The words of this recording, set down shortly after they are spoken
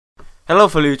Hello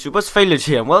fellow YouTubers, Failure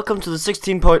here, and welcome to the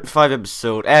 16.5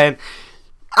 episode, and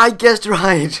I guessed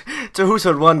right to who's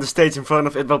won the stage in front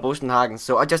of Edvald Bosenhagen,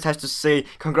 so I just have to say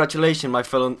congratulations my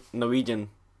fellow Norwegian,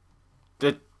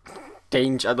 the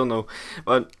Danish, I don't know,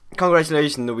 but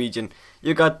congratulations Norwegian,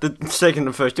 you got the second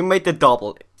and first, you made the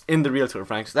double in the real Tour de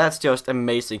France, that's just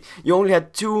amazing. You only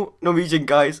had two Norwegian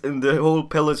guys in the whole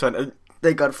peloton, and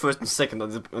they got first and second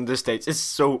on this stage. It's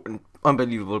so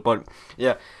unbelievable, but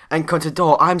yeah. And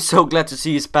Contador, I'm so glad to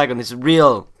see he's back on his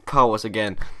real powers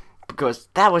again, because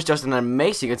that was just an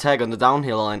amazing attack on the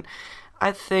downhill line.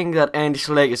 I think that Andy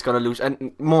Schleck is gonna lose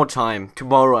and more time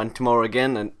tomorrow and tomorrow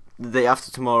again and the day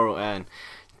after tomorrow, and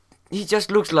he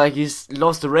just looks like he's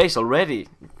lost the race already.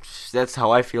 That's how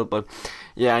I feel, but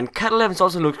yeah. And Cat 11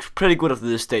 also looks pretty good after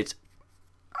this stage.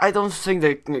 I don't think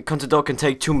that Contador can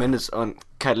take 2 minutes on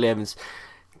Cat 11's.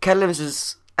 Cat 11's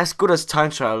is as good as time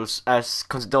trials as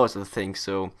Contador is, I think,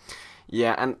 so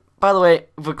yeah. And by the way,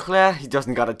 Vauclair, he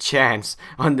doesn't got a chance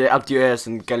on the Alpe d'Huez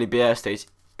and Galibier stage,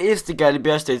 if the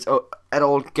Galibier stage at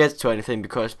all gets to anything,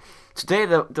 because today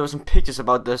there were some pictures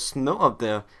about the snow up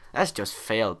there. That's just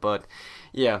failed, but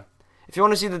yeah. If you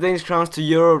want to see the Danish crowns to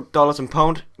euro, dollars and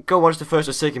pound, go watch the first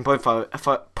or second point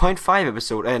five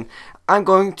episode. And I'm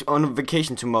going on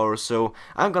vacation tomorrow, so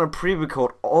I'm gonna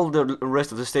pre-record all the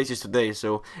rest of the stages today.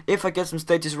 So if I get some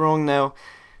stages wrong now,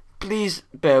 please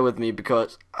bear with me,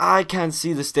 because I can't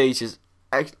see the stages.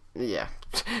 Yeah.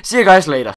 See you guys later.